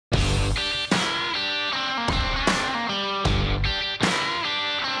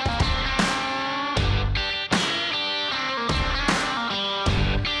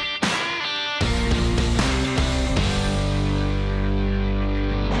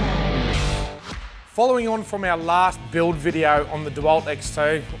Following on from our last build video on the DeWalt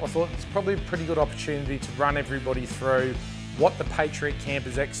X2, I thought it's probably a pretty good opportunity to run everybody through what the Patriot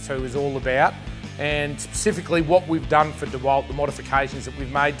Campers X2 is all about, and specifically what we've done for DeWalt, the modifications that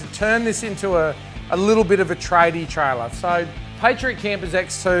we've made to turn this into a little bit of a tradie trailer. So Patriot Campers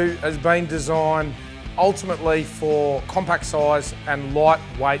X2 has been designed ultimately for compact size and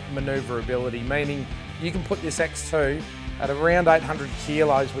lightweight manoeuvrability, meaning you can put this X2 at around 800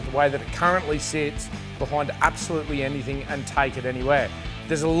 kilos with the way that it currently sits behind absolutely anything and take it anywhere.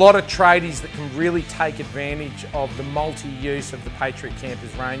 There's a lot of tradies that can really take advantage of the multi-use of the Patriot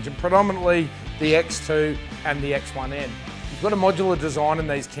Campers range, and predominantly the X2 and the X1N. You've got a modular design in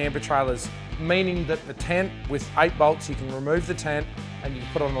these camper trailers, meaning that the tent, with 8 bolts, you can remove the tent and you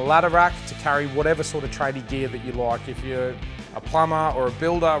can put on a ladder rack to carry whatever sort of tradie gear that you like. If you're a plumber or a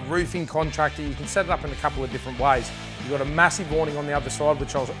builder, roofing contractor, you can set it up in a couple of different ways. You've got a massive awning on the other side,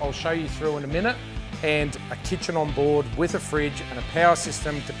 which I'll show you through in a minute, and a kitchen on board with a fridge and a power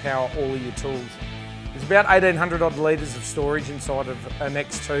system to power all of your tools. There's about 1,800 odd litres of storage inside of an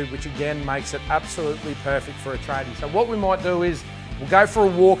X2, which again makes it absolutely perfect for a tradie. So what we might do is we'll go for a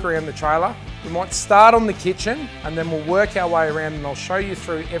walk around the trailer. We might start on the kitchen and then we'll work our way around, and I'll show you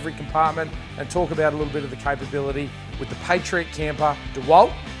through every compartment and talk about a little bit of the capability with the Patriot Camper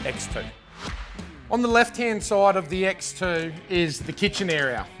DeWalt X2. On the left-hand side of the X2 is the kitchen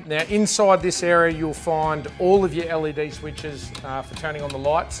area. Now inside this area you'll find all of your LED switches for turning on the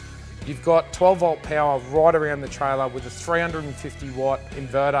lights. You've got 12 volt power right around the trailer with a 350 watt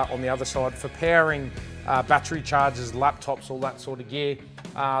inverter on the other side for powering battery chargers, laptops, all that sort of gear.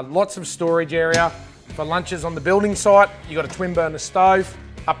 Lots of storage area. For lunches on the building site, you've got a twin burner stove.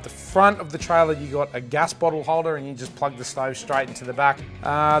 Up the front of the trailer, you've got a gas bottle holder, and you just plug the stove straight into the back.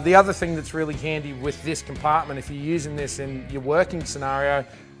 The other thing that's really handy with this compartment, if you're using this in your working scenario,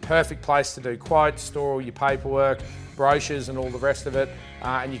 perfect place to do quotes, store all your paperwork, brochures and all the rest of it,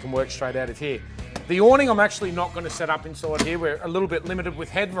 and you can work straight out of here. The awning I'm actually not going to set up inside here. We're a little bit limited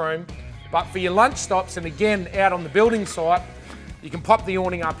with headroom, but for your lunch stops and again out on the building site, you can pop the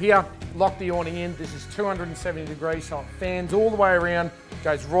awning up here, lock the awning in. This is 270 degrees, so it fans all the way around,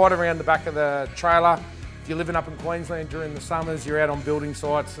 goes right around the back of the trailer. If you're living up in Queensland during the summers, you're out on building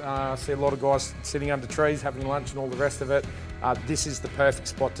sites, I see a lot of guys sitting under trees having lunch and all the rest of it. This is the perfect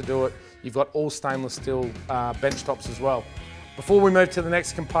spot to do it. You've got all stainless steel bench tops as well. Before we move to the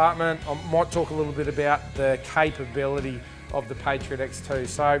next compartment, I might talk a little bit about the capability of the Patriot X2.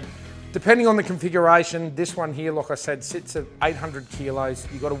 So, depending on the configuration, this one here, like I said, sits at 800 kilos.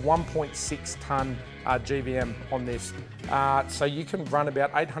 You've got a 1.6 tonne GVM on this. So you can run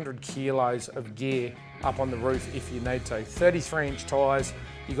about 800 kilos of gear up on the roof if you need to. 33-inch tyres.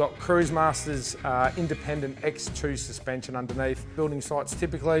 You've got Cruise Masters independent X2 suspension underneath. Building sites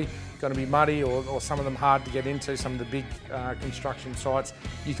typically going to be muddy or some of them hard to get into, some of the big construction sites.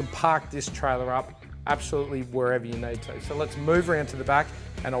 You can park this trailer up absolutely wherever you need to. So let's move around to the back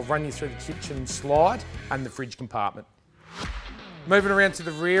and I'll run you through the kitchen slide and the fridge compartment. Moving around to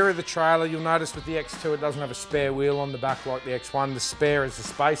the rear of the trailer, you'll notice with the X2 it doesn't have a spare wheel on the back like the X1. The spare is a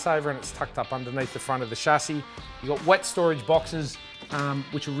space saver and it's tucked up underneath the front of the chassis. You've got wet storage boxes,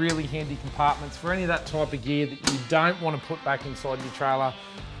 which are really handy compartments for any of that type of gear that you don't want to put back inside your trailer.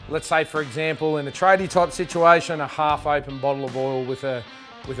 Let's say, for example, in a tradie type situation, a half open bottle of oil with a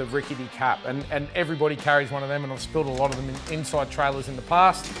rickety cap, and everybody carries one of them, and I've spilled a lot of them inside trailers in the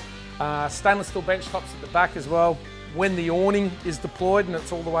past. Stainless steel bench tops at the back as well. When the awning is deployed and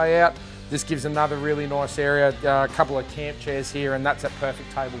it's all the way out, this gives another really nice area. A couple of camp chairs here, and that's at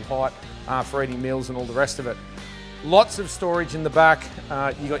perfect table height for eating meals and all the rest of it. Lots of storage in the back.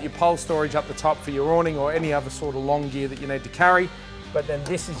 You got your pole storage up the top for your awning or any other sort of long gear that you need to carry. But then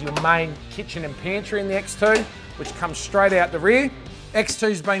this is your main kitchen and pantry in the X2, which comes straight out the rear.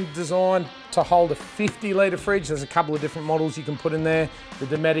 X2's been designed to hold a 50-litre fridge. There's a couple of different models you can put in there. The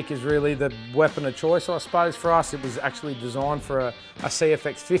Dometic is really the weapon of choice, I suppose, for us. It was actually designed for a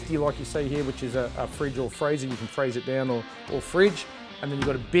CFX 50 like you see here, which is a fridge or freezer. You can freeze it down or fridge. And then you've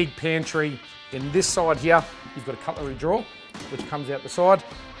got a big pantry. In this side here, you've got a cutlery drawer, which comes out the side.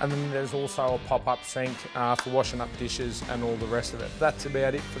 And then there's also a pop-up sink for washing up dishes and all the rest of it. That's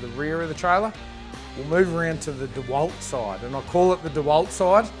about it for the rear of the trailer. We'll move around to the DeWalt side, and I call it the DeWalt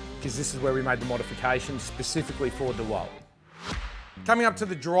side because this is where we made the modifications specifically for DeWalt. Coming up to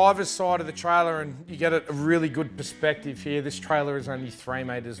the driver's side of the trailer, and you get a really good perspective here. This trailer is only 3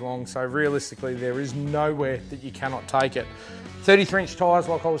 metres long, so realistically there is nowhere that you cannot take it. 33-inch tyres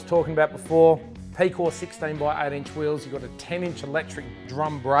like I was talking about before. P-Core 16 by 8-inch wheels. You've got a 10-inch electric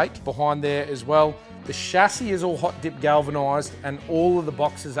drum brake behind there as well. The chassis is all hot dip galvanized and all of the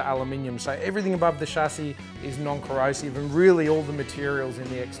boxes are aluminium. So everything above the chassis is non-corrosive, and really all the materials in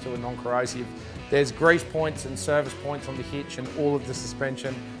the X2 are non-corrosive. There's grease points and service points on the hitch and all of the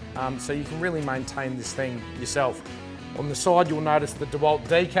suspension. So you can really maintain this thing yourself. On the side, you'll notice the DeWalt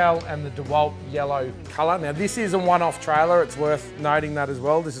decal and the DeWalt yellow color. Now this is a one-off trailer, it's worth noting that as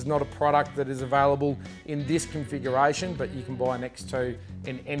well. This is not a product that is available in this configuration, but you can buy an X2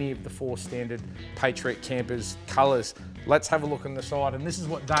 in any of the 4 standard Patriot campers colors. Let's have a look on the side, and this is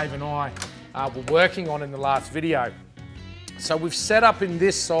what Dave and I were working on in the last video. So we've set up in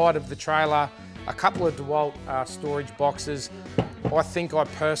this side of the trailer a couple of DeWalt storage boxes. I think I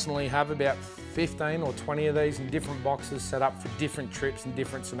personally have about 15 or 20 of these in different boxes set up for different trips and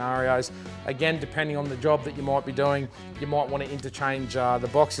different scenarios. Again, depending on the job that you might be doing, you might want to interchange the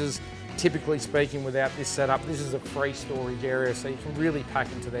boxes. Typically speaking, without this setup, this is a free storage area, so you can really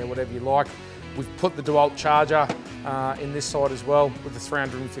pack into there whatever you like. We've put the DeWalt charger in this side as well with the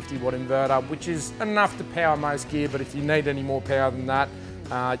 350 watt inverter, which is enough to power most gear, but if you need any more power than that,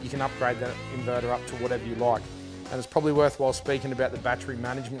 you can upgrade that inverter up to whatever you like. And it's probably worthwhile speaking about the battery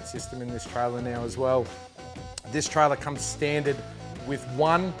management system in this trailer now as well. This trailer comes standard with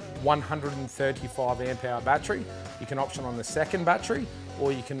one 135 amp hour battery. You can option on the second battery,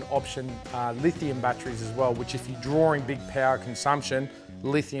 or you can option lithium batteries as well, which if you're drawing big power consumption,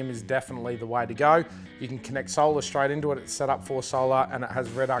 lithium is definitely the way to go. You can connect solar straight into it. It's set up for solar, and it has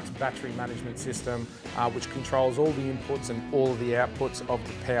Redux battery management system, which controls all the inputs and all of the outputs of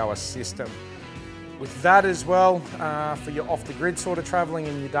the power system. With that as well, for your off-the-grid sort of travelling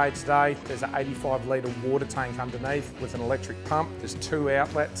in your day-to-day, there's an 85 litre water tank underneath with an electric pump. There's 2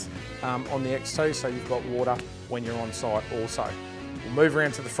 outlets on the X2, so you've got water when you're on site also. We'll move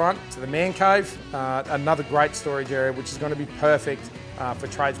around to the front, to the man cave, another great storage area, which is going to be perfect for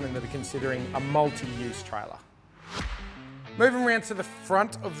tradesmen that are considering a multi-use trailer. Moving around to the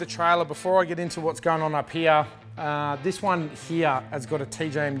front of the trailer, before I get into what's going on up here, this one here has got a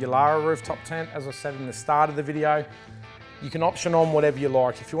TJM Yulara rooftop tent, as I said in the start of the video. You can option on whatever you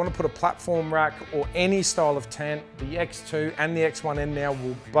like. If you want to put a platform rack or any style of tent, the X2 and the X1N now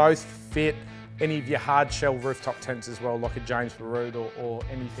will both fit any of your hard shell rooftop tents as well, like a James Baroud or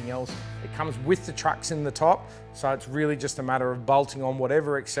anything else. It comes with the trucks in the top, so it's really just a matter of bolting on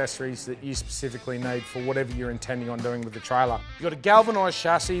whatever accessories that you specifically need for whatever you're intending on doing with the trailer. You've got a galvanised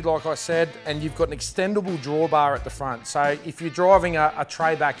chassis, like I said, and you've got an extendable drawbar at the front. So if you're driving a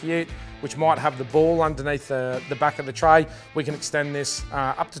tray back ute, which might have the ball underneath the back of the tray, we can extend this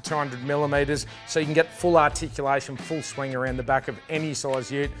up to 200 millimeters, so you can get full articulation, full swing around the back of any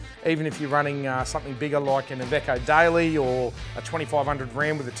size ute. Even if you're running something bigger like an Iveco Daily or a 2500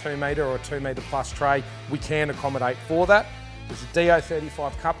 Ram with a 2 metre or a 2 metre plus tray, we can accommodate for that. There's a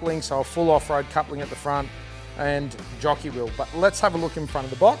DO35 coupling, so a full off-road coupling at the front and jockey wheel. But let's have a look in front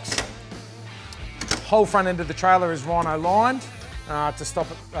of the box. The whole front end of the trailer is rhino lined to stop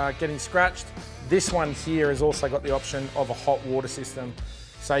it getting scratched. This one here has also got the option of a hot water system.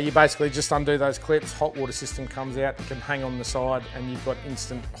 So you basically just undo those clips, hot water system comes out, it can hang on the side, and you've got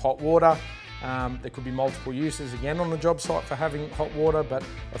instant hot water. There could be multiple uses again on the job site for having hot water, but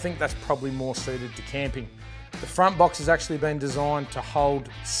I think that's probably more suited to camping. The front box has actually been designed to hold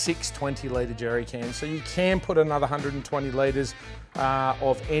 6 20-litre jerry cans, so you can put another 120 litres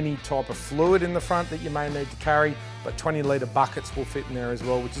of any type of fluid in the front that you may need to carry, but 20-litre buckets will fit in there as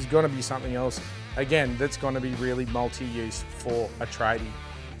well, which is going to be something else, again, that's going to be really multi-use for a tradie.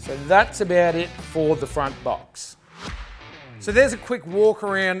 So that's about it for the front box. So there's a quick walk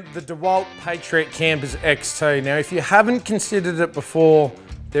around the DeWalt Patriot Campers X2. Now, if you haven't considered it before,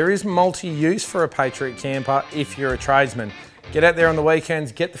 there is multi-use for a Patriot camper if you're a tradesman. Get out there on the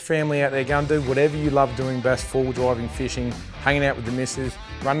weekends, get the family out there, go and do whatever you love doing best, four-wheel driving, fishing, hanging out with the missus,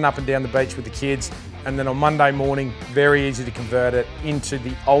 running up and down the beach with the kids, and then on Monday morning, very easy to convert it into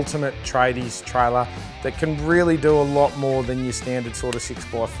the ultimate tradies trailer that can really do a lot more than your standard sort of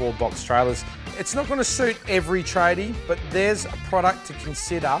 6x4 box trailers. It's not going to suit every tradie, but there's a product to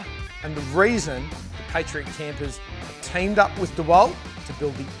consider, and the reason the Patriot Campers have teamed up with DeWalt to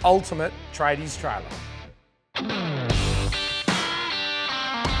build the ultimate tradies trailer.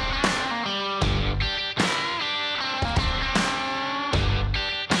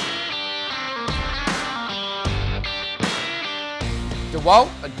 DeWalt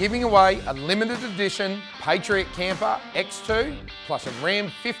are giving away a limited edition Patriot Camper X2 plus a Ram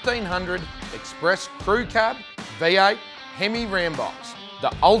 1500 Express Crew Cab V8 Hemi Ram Box,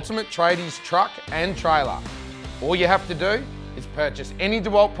 the ultimate tradies truck and trailer. All you have to do is purchase any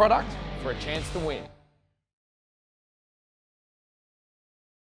DeWalt product for a chance to win.